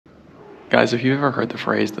Guys, have you ever heard the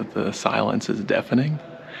phrase that the silence is deafening?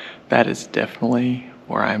 That is definitely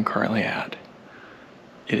where I am currently at.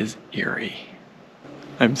 It is eerie.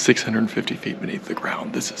 I'm 650 feet beneath the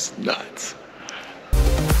ground. This is nuts.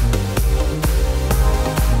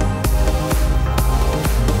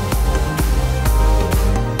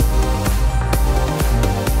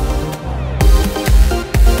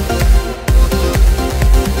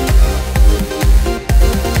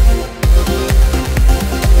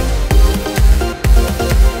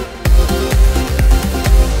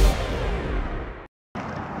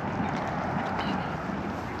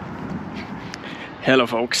 Hello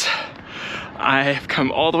folks, I have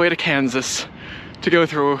come all the way to Kansas to go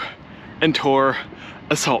through and tour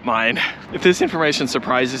a salt mine. If this information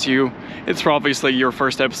surprises you, it's obviously your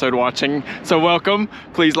first episode watching, so welcome.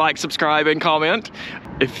 Please like, subscribe, and comment.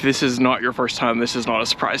 If this is not your first time, this is not a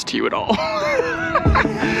surprise to you at all.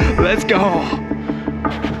 Let's go.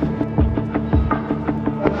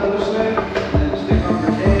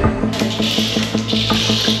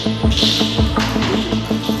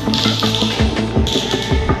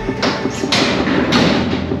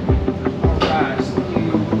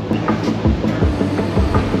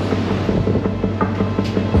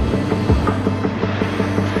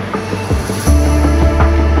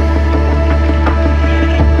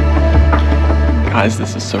 Guys,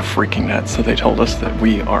 this is so freaking nuts. So they told us that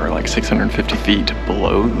we are like 650 feet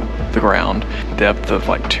below the ground, depth of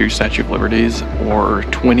like 2 Statue of Liberties, or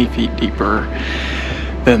 20 feet deeper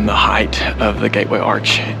than the height of the Gateway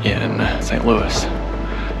Arch in St. Louis.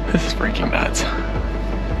 This is freaking nuts.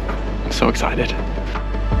 I'm so excited.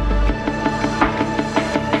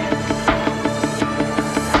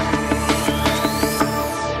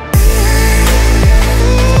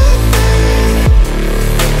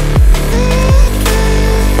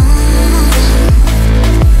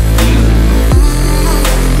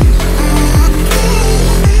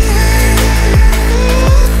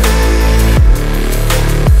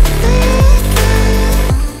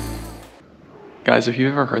 Guys, have you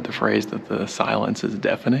ever heard the phrase that the silence is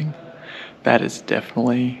deafening? That is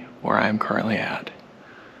definitely where I am currently at.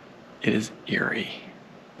 It is eerie.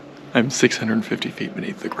 I'm 650 feet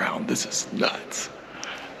beneath the ground. This is nuts.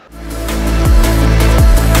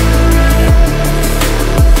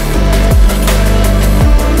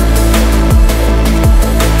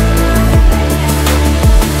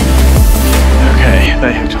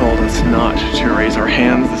 They have told us not to raise our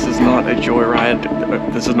hands. This is not a joyride.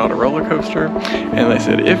 This is not a roller coaster. And they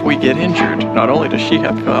said if we get injured, not only does she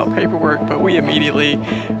have to fill out paperwork, but we immediately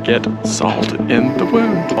get salt in the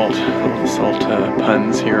wound. Salt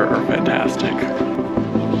puns here are fantastic.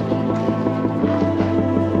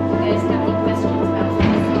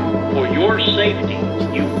 For your safety,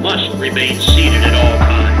 you must remain seated at all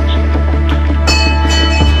times.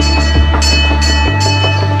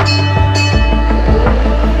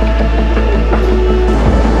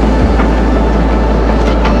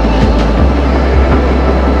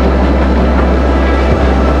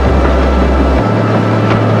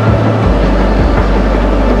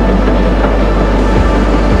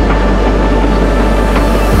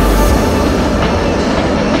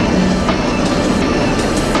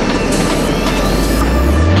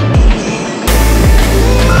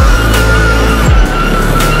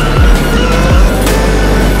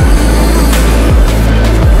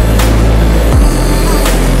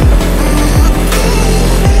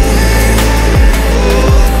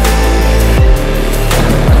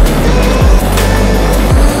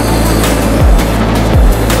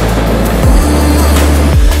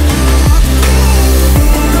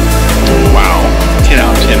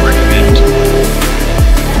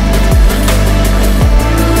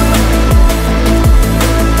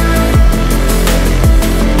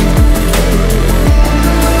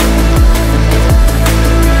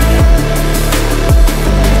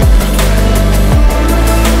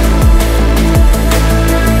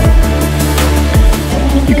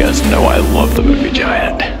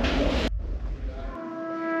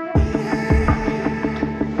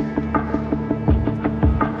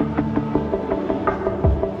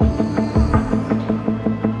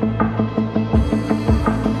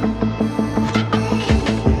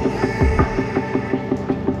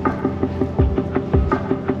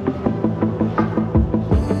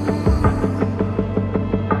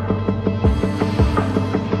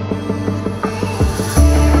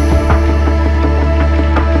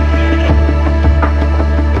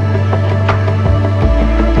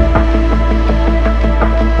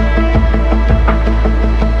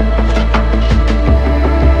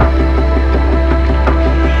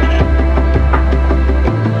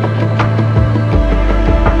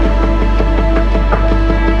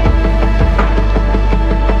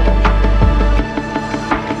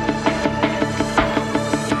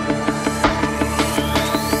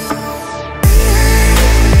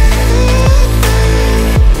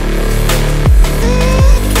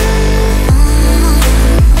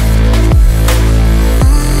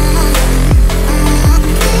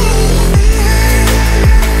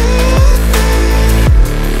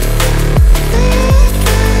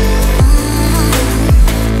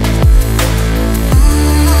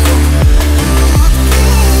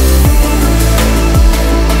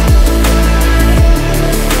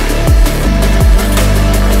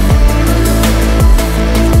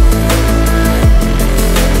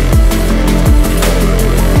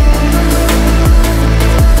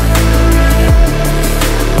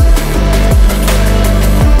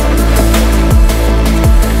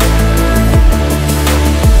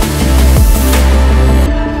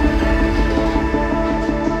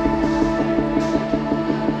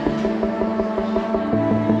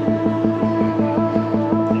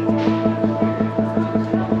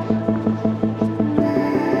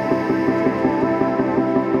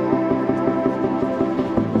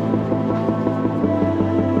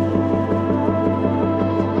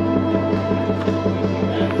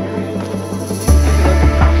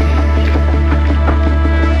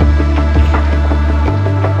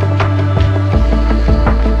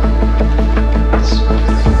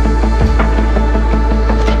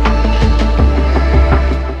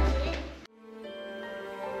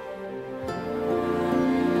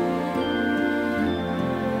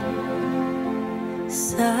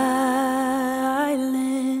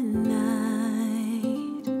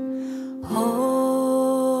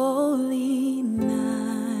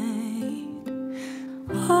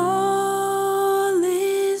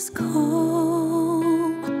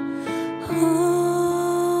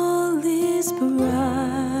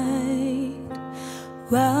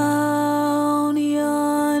 crown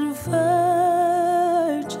yon virgin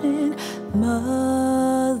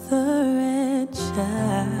mother and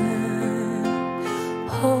child,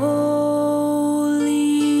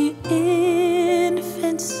 holy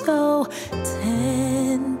infant, so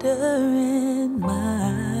tender and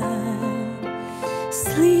mild,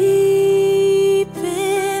 sleep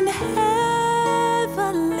in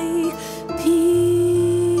heavenly peace,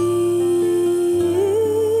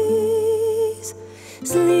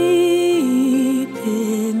 sleep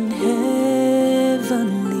in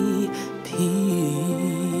heavenly peace.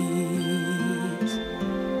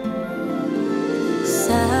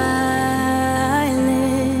 Silent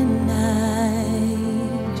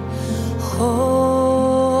night, holy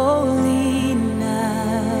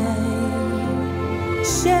night,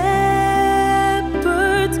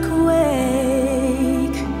 shepherds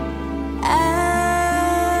quake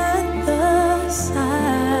at the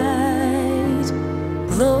sight.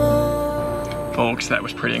 Lord. Folks, that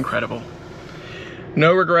was pretty incredible.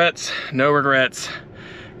 No regrets, no regrets.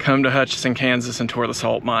 Come to Hutchinson, Kansas and tour the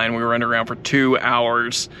salt mine. We were underground for 2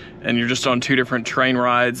 hours and you're just on 2 different train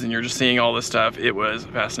rides and you're just seeing all this stuff. It was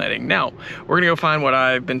fascinating. Now, we're gonna go find what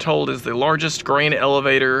I've been told is the largest grain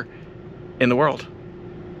elevator in the world.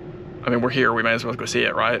 I mean, we're here, we might as well go see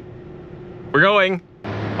it, right? We're going.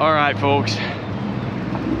 All right, folks.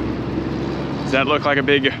 Does that look like a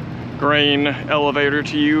big grain elevator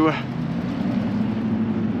to you?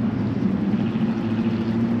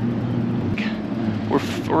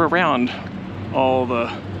 We're around all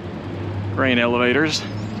the grain elevators.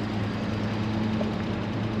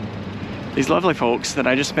 These lovely folks that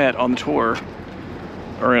I just met on the tour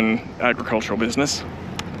are in agricultural business,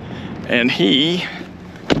 and he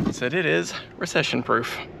said it is recession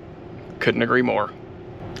proof. Couldn't agree more.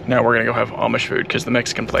 Now we're gonna go have Amish food because the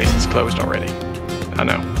Mexican place is closed already. I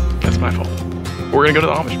know, that's my fault. We're gonna go to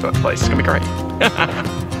the Amish place, it's gonna be great.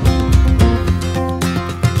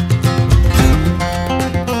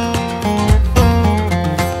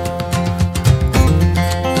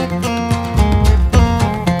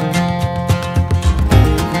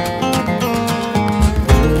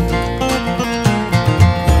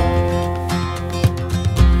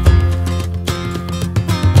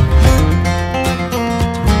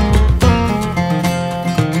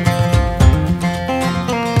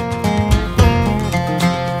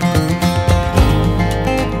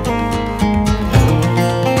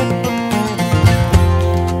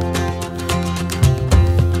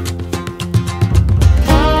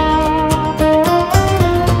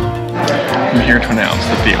 Here to announce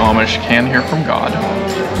that the Amish can hear from God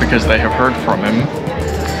because they have heard from him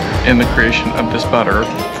in the creation of this butter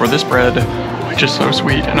for this bread, which is so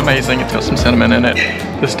sweet and amazing. It's got some cinnamon in it.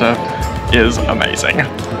 This stuff is amazing.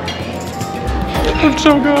 It's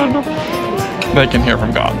so good. They can hear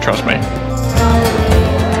from God, trust me.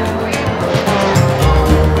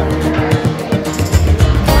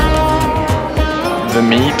 The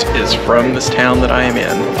meat is from this town that I am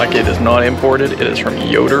in. Like, it is not imported, it is from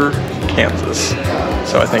Yoder, Kansas.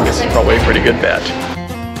 So I think this is probably a pretty good bet.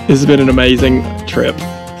 This has been an amazing trip.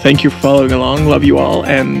 Thank you for following along. Love you all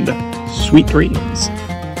and sweet dreams.